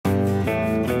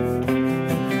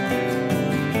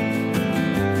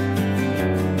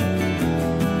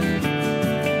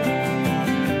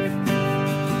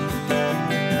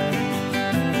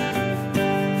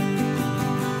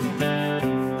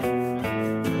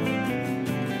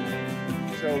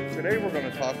Today we're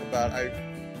going to talk about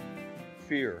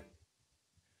fear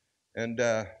and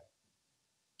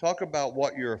talk about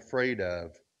what you're afraid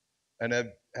of. And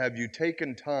have you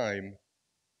taken time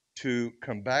to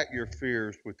combat your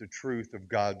fears with the truth of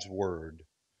God's Word?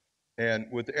 And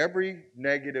with every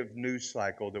negative news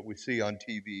cycle that we see on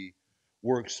TV,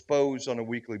 we're exposed on a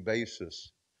weekly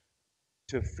basis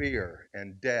to fear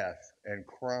and death and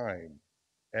crime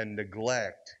and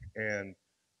neglect and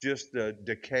just the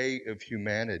decay of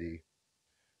humanity.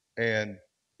 And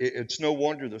it's no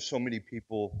wonder that so many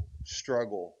people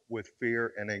struggle with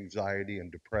fear and anxiety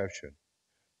and depression.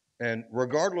 And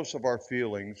regardless of our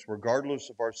feelings,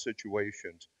 regardless of our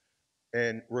situations,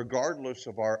 and regardless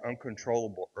of our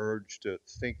uncontrollable urge to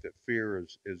think that fear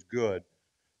is good,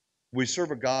 we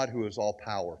serve a God who is all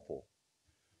powerful.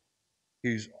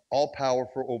 He's all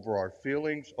powerful over our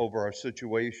feelings, over our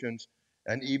situations,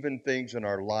 and even things in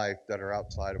our life that are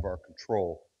outside of our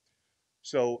control.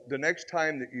 So the next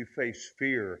time that you face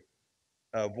fear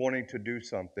of wanting to do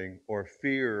something or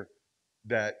fear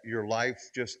that your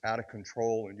life's just out of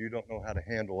control and you don't know how to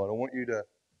handle it, I want you to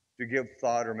give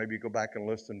thought or maybe go back and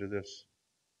listen to this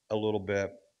a little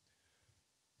bit.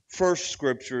 First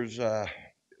scriptures, the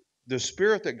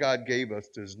spirit that God gave us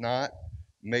does not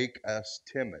make us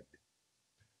timid.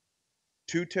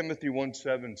 2 Timothy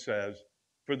 1:7 says,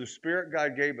 "For the spirit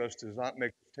God gave us does not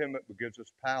make us timid, but gives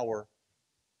us power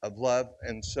of love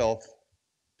and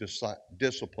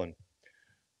self-discipline."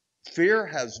 Fear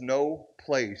has no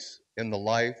place in the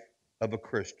life of a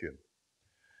Christian.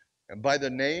 And by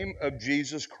the name of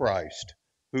Jesus Christ,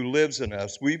 who lives in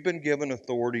us, we've been given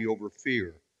authority over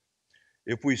fear.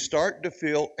 If we start to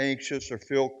feel anxious or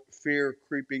feel fear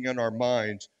creeping in our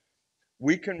minds,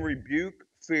 we can rebuke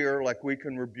fear like we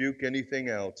can rebuke anything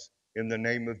else in the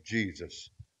name of Jesus,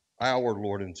 our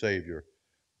Lord and Savior.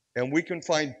 And we can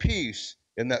find peace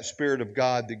in that Spirit of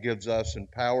God that gives us in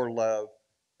power, love,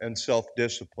 and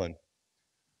self-discipline.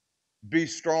 Be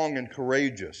strong and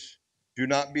courageous. Do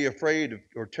not be afraid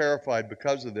or terrified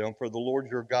because of them, for the Lord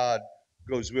your God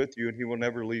goes with you, and he will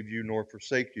never leave you nor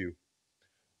forsake you.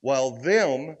 While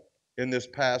them in this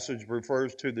passage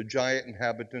refers to the giant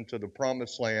inhabitants of the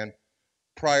promised land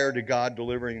prior to God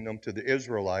delivering them to the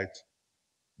Israelites,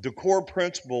 the core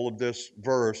principle of this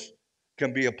verse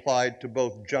can be applied to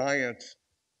both giants,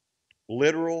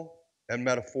 literal and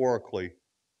metaphorically,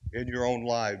 in your own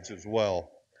lives as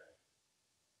well.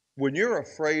 When you're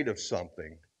afraid of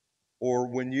something, or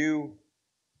when you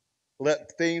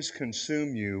let things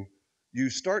consume you, you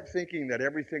start thinking that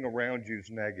everything around you is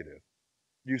negative.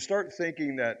 You start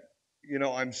thinking that,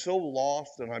 I'm so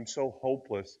lost and I'm so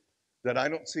hopeless that I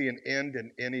don't see an end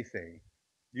in anything.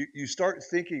 You start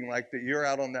thinking like that you're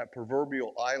out on that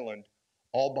proverbial island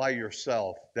all by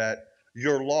yourself, that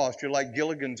you're lost. You're like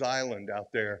Gilligan's Island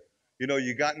out there.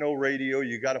 You got no radio,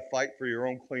 you got to fight for your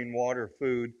own clean water,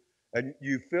 food, and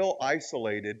you feel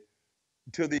isolated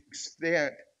to the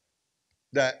extent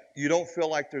that you don't feel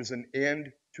like there's an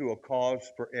end to a cause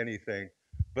for anything.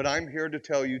 But I'm here to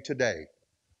tell you today,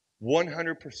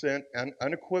 100% and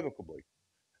unequivocally,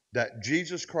 that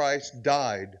Jesus Christ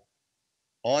died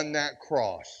on that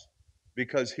cross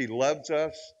because he loves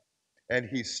us and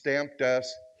he stamped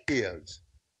us his.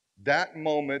 That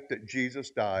moment that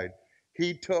Jesus died,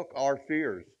 he took our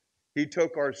fears, he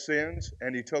took our sins,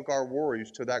 and he took our worries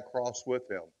to that cross with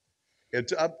him.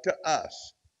 It's up to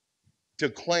us to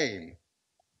claim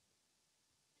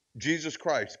Jesus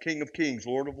Christ, King of Kings,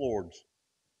 Lord of Lords,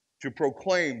 to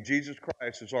proclaim Jesus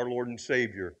Christ as our Lord and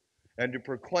Savior, and to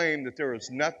proclaim that there is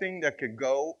nothing that could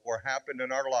go or happen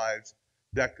in our lives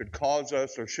that could cause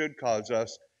us or should cause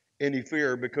us any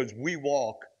fear, because we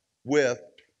walk with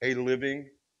a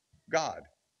living God.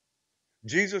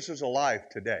 Jesus is alive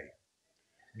today.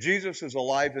 Jesus is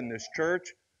alive in this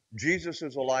church. Jesus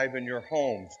is alive in your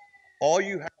homes. All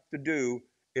you have to do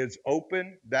is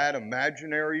open that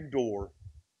imaginary door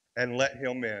and let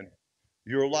him in.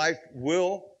 Your life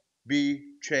will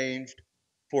be changed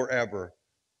forever.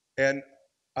 And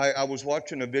I was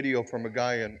watching a video from a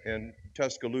guy in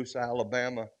Tuscaloosa,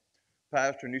 Alabama,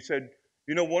 pastor, and he said,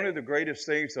 one of the greatest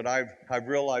things that I've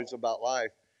realized about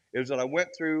life is that I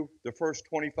went through the first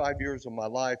 25 years of my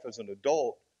life as an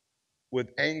adult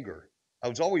with anger. I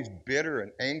was always bitter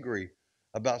and angry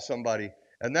about somebody,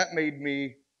 and that made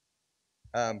me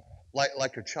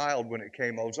like a child when it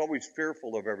came. I was always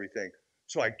fearful of everything.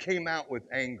 So I came out with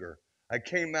anger. I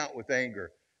came out with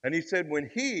anger. And he said when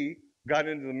he got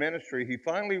into the ministry, he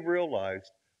finally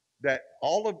realized that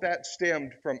all of that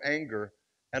stemmed from anger,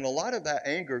 and a lot of that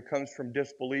anger comes from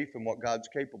disbelief in what God's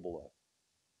capable of.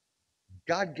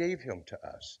 God gave him to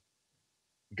us.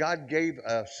 God gave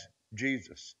us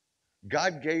Jesus.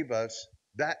 God gave us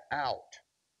that out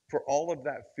for all of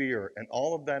that fear and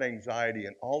all of that anxiety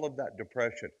and all of that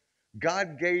depression.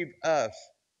 God gave us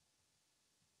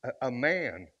a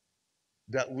man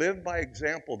that lived by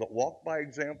example, that walked by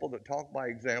example, that talked by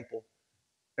example.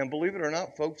 And believe it or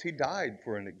not, folks, he died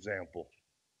for an example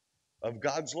of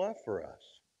God's love for us.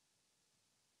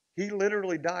 He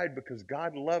literally died because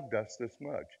God loved us this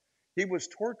much. He was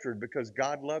tortured because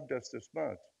God loved us this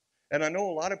much. And I know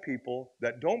a lot of people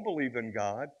that don't believe in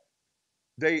God,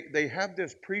 they have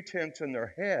this pretense in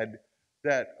their head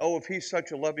that, oh, if he's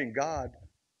such a loving God,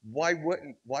 why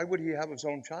would he have his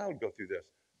own child go through this?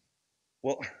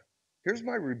 Well, here's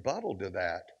my rebuttal to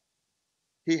that.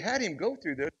 He had him go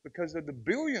through this because of the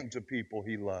billions of people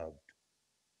he loved.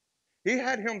 He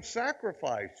had him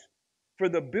sacrifice for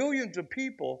the billions of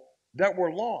people that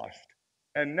were lost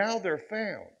and now they're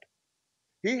found.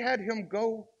 He had him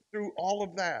go through all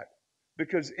of that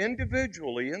because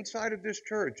individually, inside of this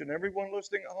church and everyone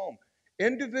listening at home,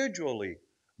 individually,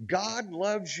 God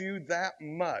loves you that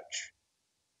much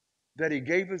that he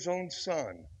gave his own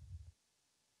son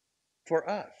for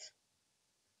us.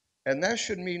 And that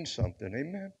should mean something.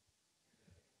 Amen.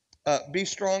 Be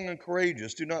strong and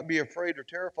courageous. Do not be afraid or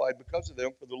terrified because of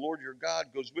them, for the Lord your God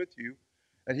goes with you,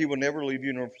 and he will never leave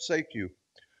you nor forsake you.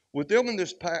 With them in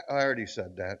this, I already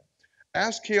said that.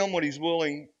 Ask him what he's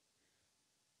willing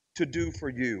to do for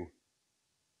you.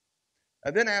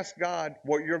 And then ask God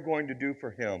what you're going to do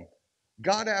for him.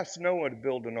 God asked Noah to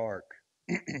build an ark,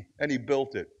 and he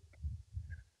built it.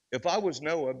 If I was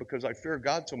Noah, because I fear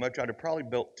God so much, I'd have probably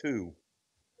built two.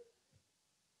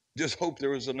 Just hope there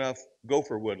was enough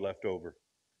gopher wood left over.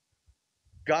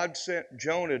 God sent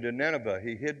Jonah to Nineveh.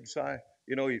 He hid inside,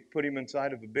 he put him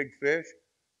inside of a big fish,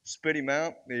 spit him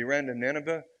out, and he ran to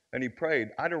Nineveh, and he prayed.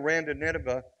 I'd have ran to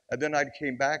Nineveh, and then I'd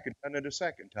came back and done it a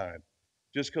second time,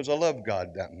 just because I love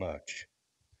God that much.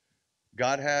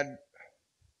 God had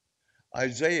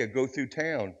Isaiah go through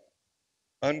town,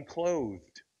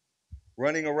 unclothed,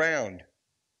 running around.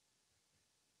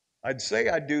 I'd say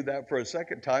I'd do that for a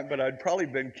second time, but I'd probably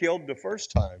been killed the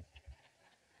first time.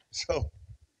 So,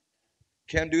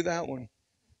 can't do that one.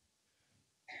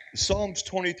 Psalms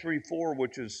 23:4,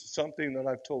 which is something that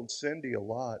I've told Cindy a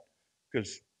lot,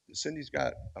 because Cindy's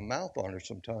got a mouth on her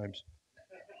sometimes.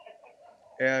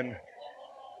 And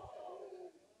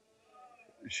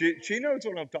she knows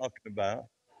what I'm talking about.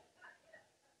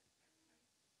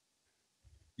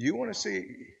 You want to see,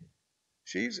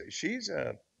 she's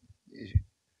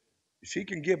she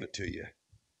can give it to you.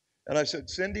 And I said,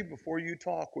 Cindy, before you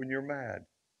talk when you're mad,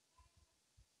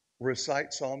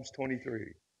 recite Psalms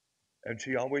 23. And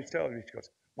she always tells me, she goes,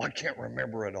 well, I can't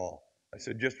remember it all. I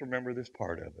said, just remember this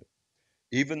part of it.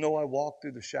 Even though I walk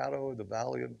through the shadow of the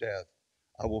valley of death,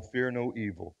 I will fear no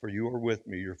evil, for you are with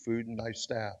me. Your food and thy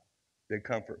staff, they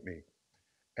comfort me.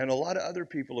 And a lot of other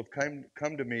people have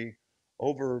come to me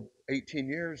over 18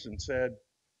 years and said,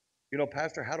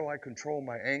 Pastor, how do I control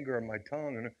my anger and my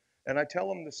tongue? And I tell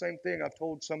them the same thing. I've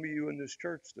told some of you in this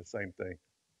church the same thing.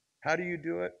 How do you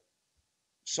do it?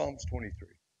 Psalms 23.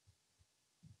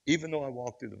 Even though I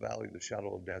walk through the valley of the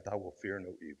shadow of death, I will fear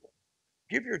no evil.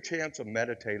 Give your chance to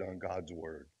meditate on God's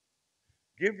word.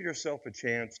 Give yourself a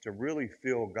chance to really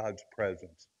feel God's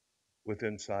presence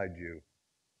within inside you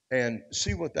and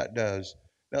see what that does.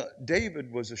 Now,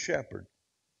 David was a shepherd,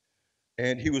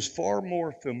 and he was far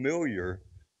more familiar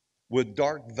with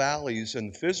dark valleys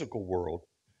in the physical world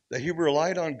that he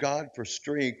relied on God for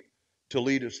strength to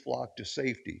lead his flock to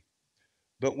safety.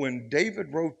 But when David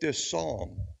wrote this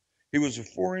psalm, he was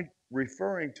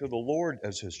referring to the Lord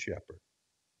as his shepherd.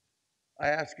 I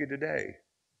ask you today,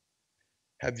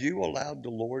 have you allowed the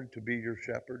Lord to be your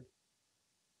shepherd?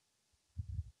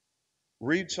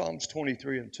 Read Psalms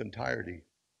 23 in its entirety.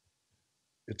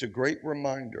 It's a great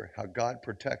reminder how God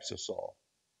protects us all.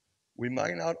 We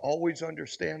might not always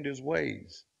understand his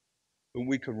ways, but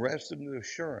we can rest in the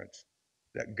assurance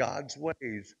that God's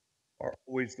ways are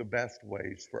always the best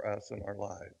ways for us in our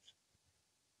lives.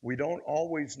 We don't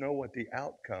always know what the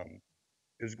outcome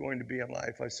is going to be in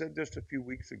life. I said this a few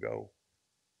weeks ago.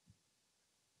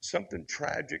 Something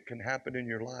tragic can happen in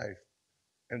your life,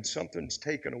 and something's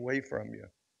taken away from you.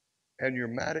 And you're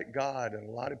mad at God, and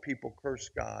a lot of people curse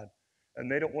God,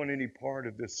 and they don't want any part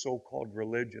of this so-called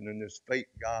religion and this fake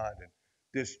God and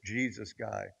this Jesus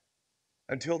guy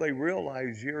until they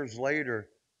realize years later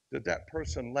that that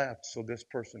person left so this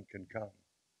person can come.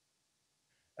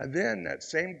 And then that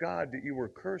same God that you were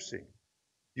cursing,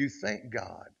 you thank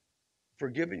God for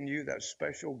giving you that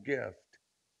special gift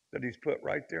that he's put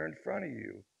right there in front of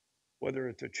you, whether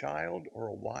it's a child or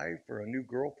a wife or a new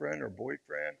girlfriend or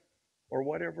boyfriend or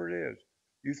whatever it is.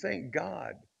 You thank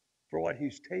God for what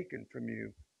He's taken from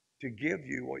you to give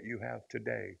you what you have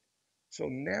today. So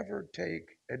never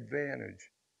take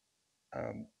advantage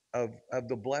of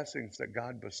the blessings that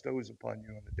God bestows upon you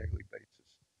on a daily basis.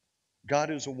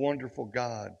 God is a wonderful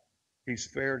God. He's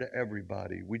fair to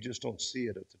everybody. We just don't see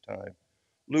it at the time.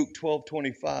 Luke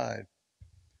 12:25.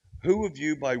 Who of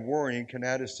you by worrying can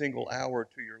add a single hour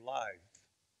to your life?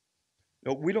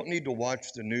 No, we don't need to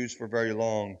watch the news for very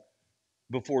long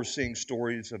before seeing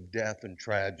stories of death and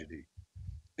tragedy.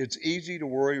 It's easy to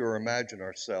worry or imagine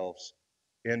ourselves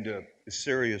into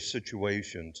serious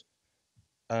situations.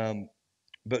 Um,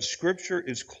 but Scripture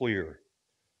is clear.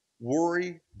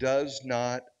 Worry does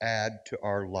not add to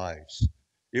our lives.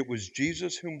 It was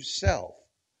Jesus himself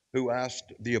who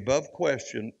asked the above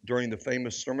question during the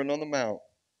famous Sermon on the Mount.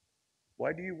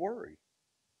 Why do you worry?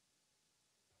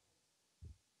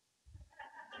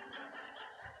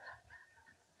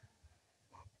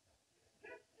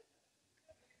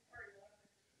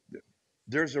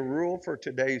 There's a rule for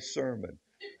today's sermon.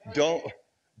 Don't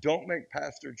don't make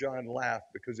Pastor John laugh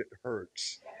because it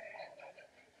hurts.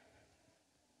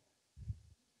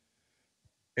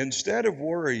 Instead of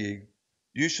worrying,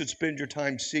 you should spend your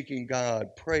time seeking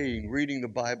God, praying, reading the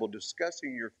Bible,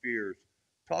 discussing your fears,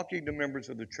 talking to members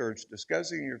of the church,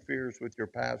 discussing your fears with your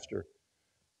pastor,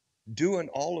 doing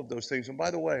all of those things. And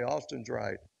by the way, Austin's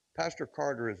right. Pastor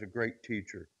Carter is a great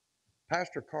teacher.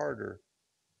 Pastor Carter,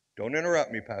 don't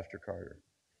interrupt me, Pastor Carter.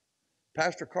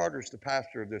 Pastor Carter's the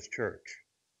pastor of this church.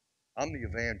 I'm the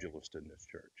evangelist in this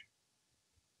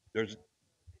church.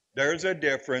 There's a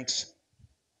difference.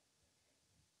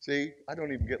 See, I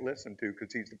don't even get listened to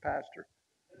because he's the pastor.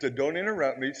 So don't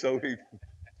interrupt me. So he.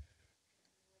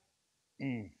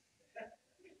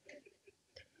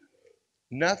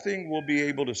 Nothing will be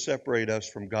able to separate us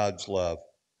from God's love.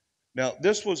 Now,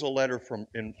 this was a letter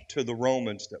to the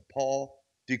Romans that Paul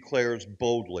declares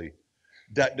boldly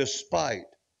that despite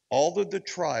all of the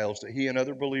trials that he and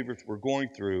other believers were going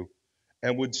through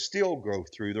and would still go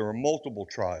through, there are multiple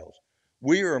trials.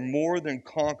 We are more than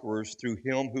conquerors through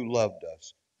him who loved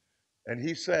us. And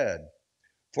he said,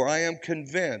 for I am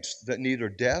convinced that neither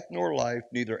death nor life,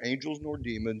 neither angels nor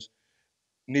demons,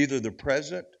 neither the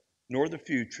present nor the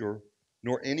future,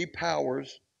 nor any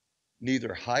powers,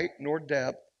 neither height nor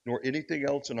depth, nor anything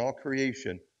else in all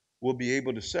creation will be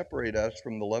able to separate us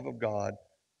from the love of God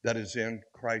that is in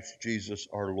Christ Jesus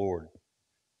our Lord.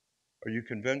 Are you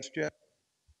convinced yet?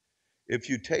 If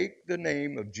you take the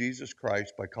name of Jesus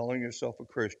Christ by calling yourself a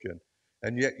Christian,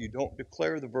 and yet you don't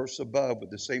declare the verse above with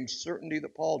the same certainty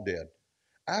that Paul did,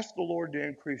 ask the Lord to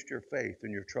increase your faith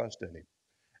and your trust in Him.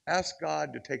 Ask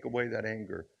God to take away that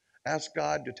anger. Ask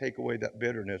God to take away that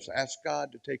bitterness. Ask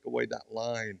God to take away that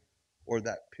line or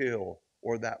that pill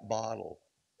or that bottle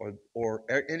or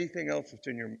anything else that's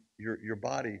in your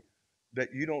body that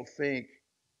you don't think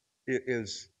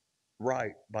is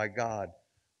right by God.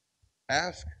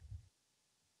 Ask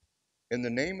in the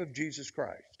name of Jesus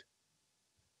Christ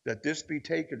that this be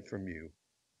taken from you.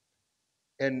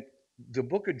 And the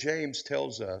book of James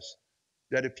tells us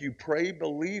that if you pray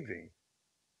believing,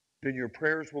 then your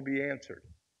prayers will be answered.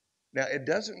 Now, it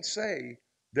doesn't say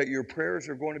that your prayers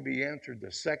are going to be answered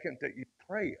the second that you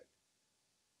pray it.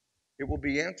 It will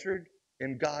be answered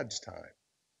in God's time.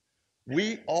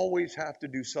 We always have to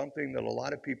do something that a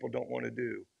lot of people don't want to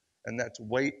do, and that's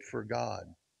wait for God.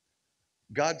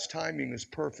 God's timing is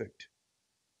perfect.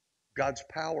 God's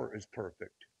power is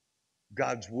perfect.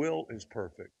 God's will is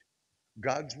perfect.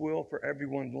 God's will for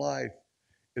everyone's life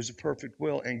is a perfect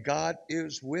will, and God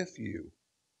is with you.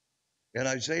 In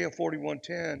Isaiah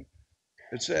 41:10,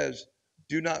 it says,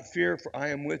 do not fear, for I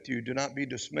am with you. Do not be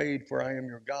dismayed, for I am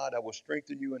your God. I will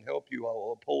strengthen you and help you. I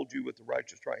will uphold you with the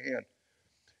righteous right hand.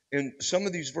 In some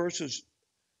of these verses,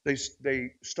 they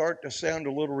start to sound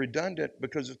a little redundant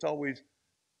because it's always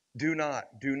do not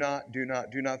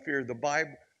fear.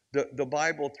 The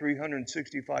Bible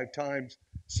 365 times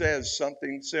says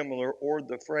something similar, or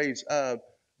the phrase of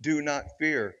do not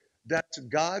fear. That's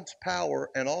God's power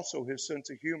and also his sense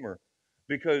of humor.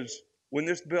 Because when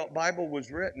this Bible was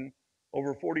written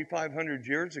over 4,500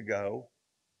 years ago,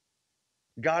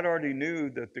 God already knew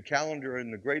that the calendar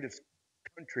in the greatest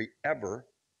country ever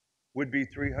would be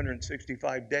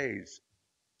 365 days.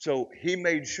 So he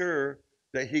made sure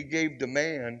that he gave the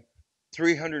man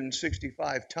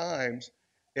 365 times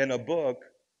in a book,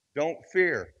 don't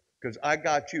fear, because I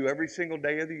got you every single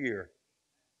day of the year.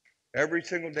 Every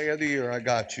single day of the year, I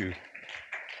got you.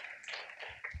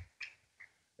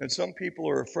 And some people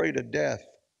are afraid of death.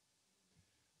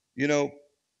 You know,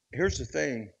 here's the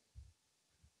thing.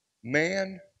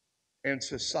 Man and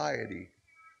society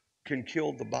can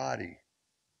kill the body,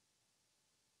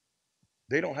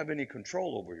 They don't have any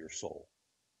control over your soul.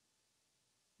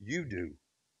 You do.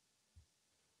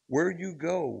 Where you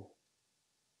go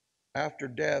after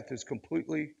death is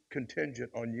completely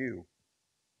contingent on you.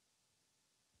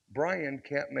 Brian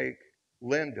can't make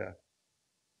Linda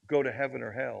go to heaven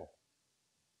or hell,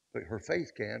 but her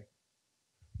faith can.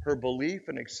 Her belief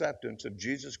and acceptance of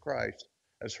Jesus Christ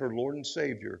as her Lord and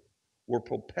Savior will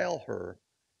propel her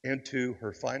into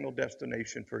her final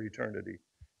destination for eternity.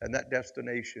 And that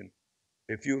destination,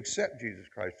 if you accept Jesus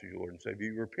Christ as your Lord and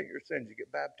Savior, you repent your sins, you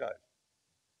get baptized.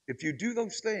 If you do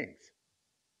those things,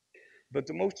 but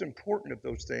the most important of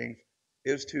those things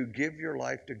is to give your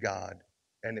life to God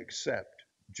and accept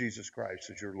Jesus Christ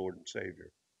as your Lord and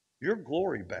Savior. You're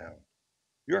glory bound.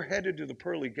 You're headed to the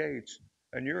pearly gates,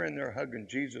 and you're in there hugging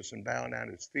Jesus and bowing at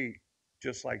his feet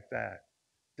just like that.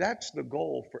 That's the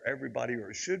goal for everybody, or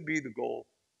it should be the goal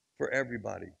for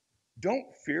everybody.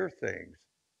 Don't fear things.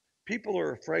 People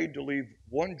are afraid to leave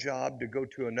one job to go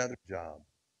to another job.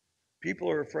 People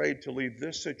are afraid to leave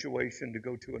this situation to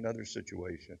go to another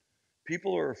situation.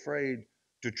 People are afraid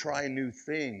to try new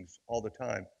things all the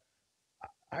time.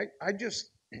 I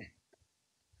just,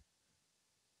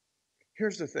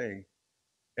 here's the thing,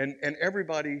 and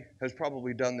everybody has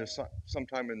probably done this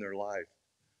sometime in their life.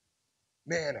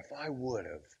 Man, if I would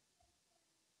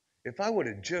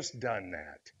have just done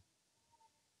that.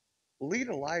 Lead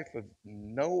a life of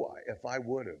no if I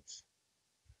would have.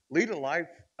 Lead a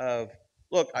life of,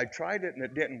 look, I tried it and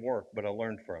it didn't work, but I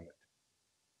learned from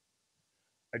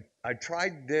it. I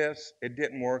tried this, it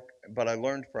didn't work, but I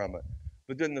learned from it.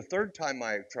 But then the third time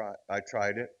I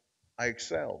tried it, I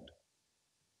excelled.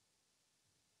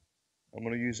 I'm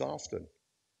going to use Austin.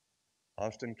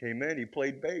 Austin came in, he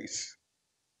played bass,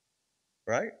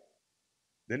 right?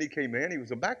 Then he came in, he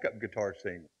was a backup guitar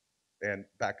singer and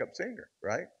backup singer,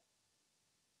 right?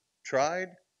 Tried,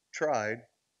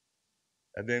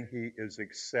 and then he is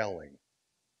excelling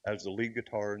as the lead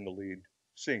guitar and the lead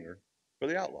singer for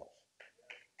the Outlaws.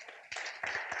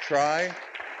 Try.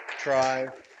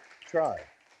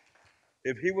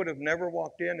 If he would have never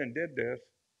walked in and did this,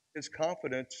 his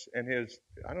confidence and his,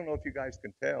 I don't know if you guys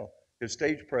can tell, his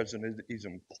stage presence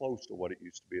isn't close to what it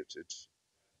used to be.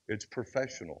 It's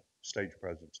professional stage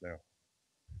presence now.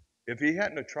 If he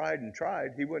hadn't have tried,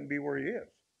 he wouldn't be where he is.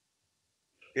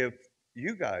 If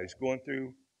you guys going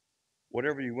through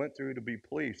whatever you went through to be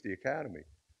police, the academy,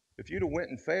 if you'd have went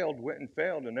and failed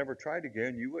and never tried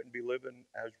again, you wouldn't be living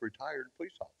as retired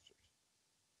police officers.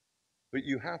 But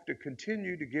you have to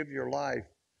continue to give your life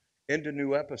into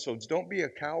new episodes. Don't be a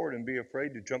coward and be afraid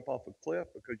to jump off a cliff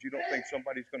because you don't think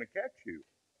somebody's going to catch you.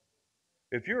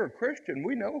 If you're a Christian,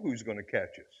 we know who's going to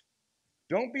catch us.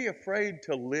 Don't be afraid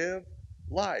to live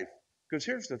life. Because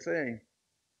here's the thing.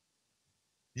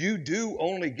 You do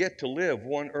only get to live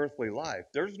one earthly life.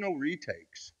 There's no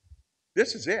retakes.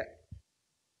 This is it.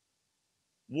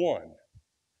 One.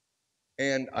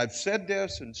 And I've said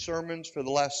this in sermons for the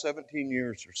last 17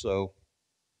 years or so.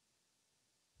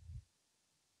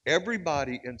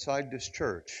 Everybody inside this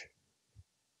church,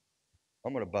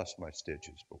 I'm going to bust my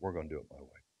stitches, but we're going to do it my way.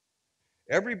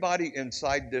 Everybody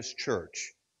inside this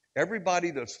church,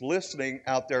 everybody that's listening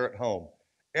out there at home,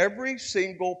 every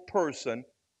single person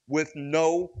with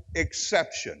no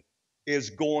exception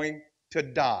is going to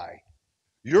die.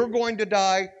 You're going to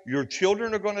die, your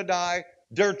children are going to die,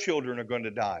 their children are going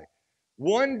to die.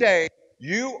 One day,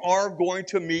 you are going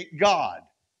to meet God.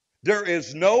 There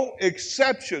is no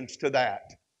exceptions to that.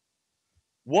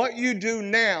 What you do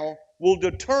now will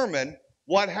determine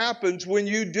what happens when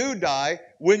you do die,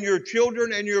 when your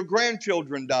children and your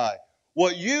grandchildren die.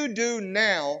 What you do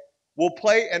now will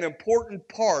play an important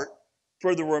part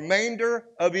for the remainder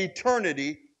of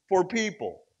eternity for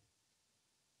people.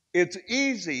 It's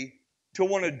easy to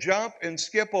want to jump and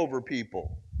skip over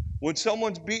people. When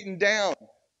someone's beaten down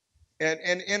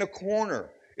and in a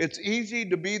corner, it's easy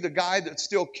to be the guy that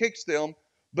still kicks them,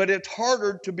 but it's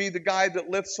harder to be the guy that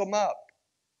lifts them up.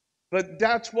 But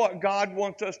that's what God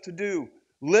wants us to do.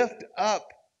 Lift up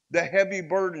the heavy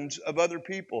burdens of other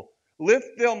people.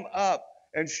 Lift them up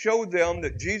and show them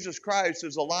that Jesus Christ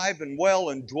is alive and well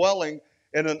and dwelling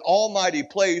in an almighty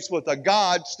place with a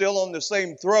God still on the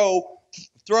same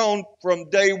throne from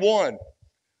day one.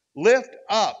 Lift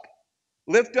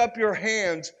up your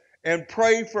hands and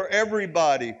pray for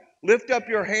everybody. Lift up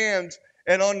your hands,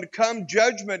 and on come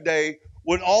judgment day,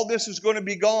 when all this is going to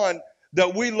be gone,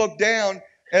 that we look down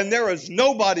and there is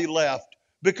nobody left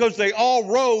because they all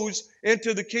rose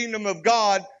into the kingdom of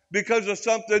God because of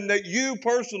something that you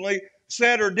personally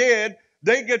said or did.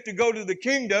 They get to go to the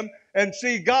kingdom and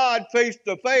see God face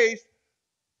to face.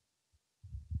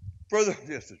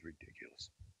 This is ridiculous.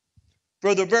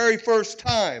 for the very first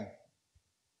time.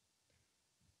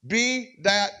 Be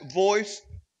that voice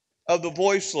of the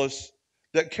voiceless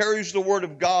that carries the word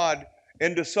of God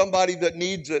into somebody that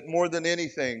needs it more than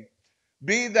anything.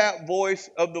 Be that voice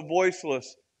of the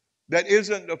voiceless that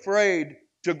isn't afraid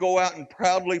to go out and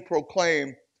proudly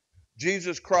proclaim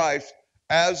Jesus Christ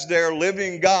as their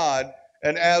living God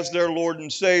and as their Lord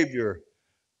and Savior.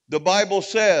 The Bible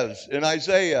says in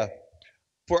Isaiah,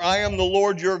 for I am the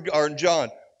Lord your, or in John,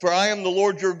 for I am the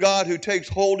Lord your God who takes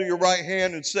hold of your right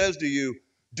hand and says to you,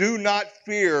 do not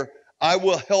fear, I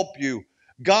will help you.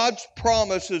 God's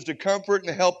promise is to comfort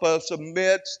and help us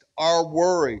amidst our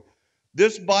worry.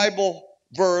 This Bible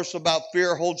verse about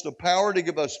fear holds the power to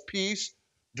give us peace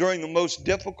during the most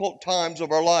difficult times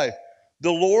of our life.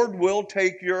 The Lord will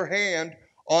take your hand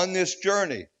on this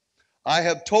journey. I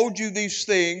have told you these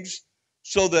things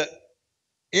so that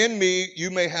in me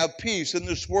you may have peace. In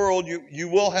this world you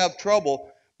will have trouble,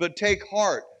 but take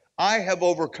heart. I have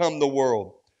overcome the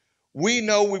world. We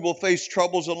know we will face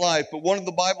troubles in life, but one of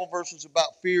the Bible verses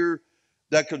about fear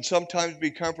that can sometimes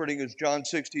be comforting is John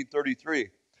 16:33.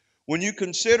 When you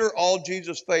consider all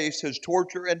Jesus faced, his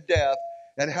torture and death,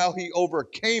 and how he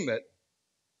overcame it,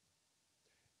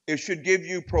 it should give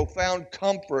you profound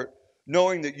comfort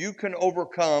knowing that you can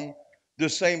overcome the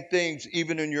same things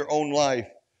even in your own life.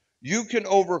 You can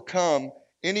overcome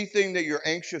anything that you're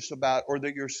anxious about or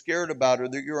that you're scared about or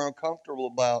that you're uncomfortable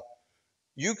about.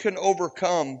 You can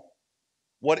overcome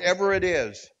whatever it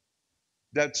is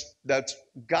that's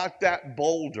got that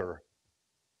boulder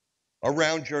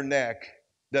around your neck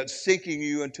that's sinking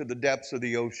you into the depths of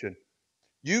the ocean.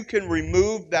 You can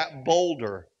remove that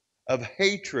boulder of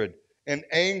hatred and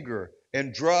anger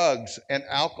and drugs and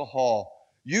alcohol.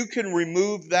 You can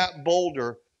remove that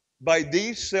boulder by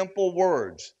these simple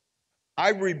words. I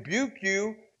rebuke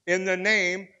you in the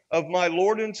name of my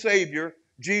Lord and Savior,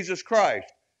 Jesus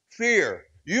Christ. Fear,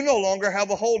 you no longer have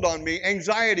a hold on me.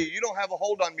 Anxiety, you don't have a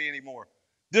hold on me anymore.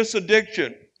 This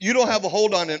addiction, you don't have a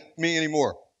hold on me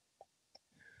anymore.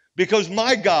 Because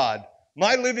my God,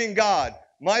 my living God,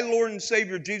 my Lord and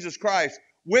Savior Jesus Christ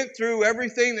went through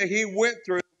everything that he went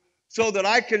through so that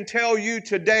I can tell you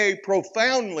today,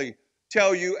 profoundly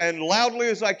tell you, and loudly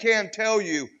as I can tell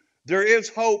you, there is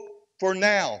hope for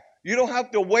now. You don't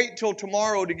have to wait till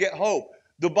tomorrow to get hope.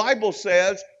 The Bible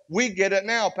says we get it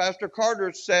now. Pastor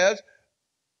Carter says,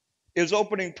 his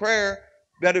opening prayer,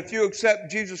 that if you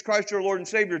accept Jesus Christ your Lord and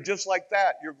Savior, just like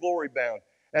that, you're glory bound.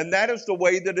 And that is the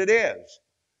way that it is.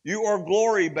 You are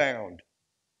glory bound.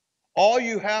 All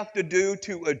you have to do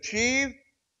to achieve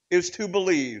is to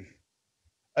believe.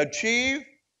 Achieve,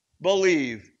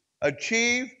 believe.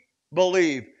 Achieve,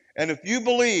 believe. And if you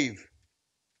believe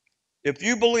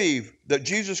that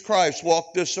Jesus Christ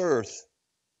walked this earth,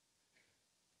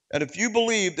 and if you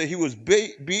believe that he was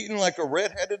beaten like a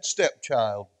red-headed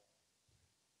stepchild,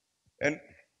 and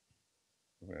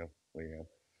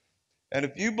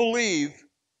if you believe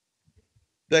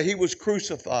that he was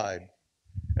crucified,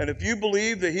 and if you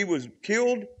believe that he was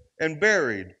killed and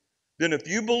buried, then if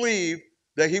you believe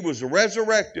that he was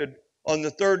resurrected on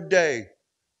the third day,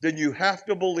 then you have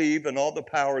to believe in all the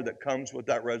power that comes with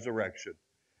that resurrection.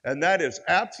 And that is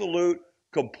absolute,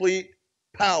 complete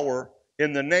power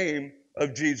in the name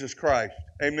of Jesus Christ.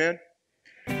 Amen?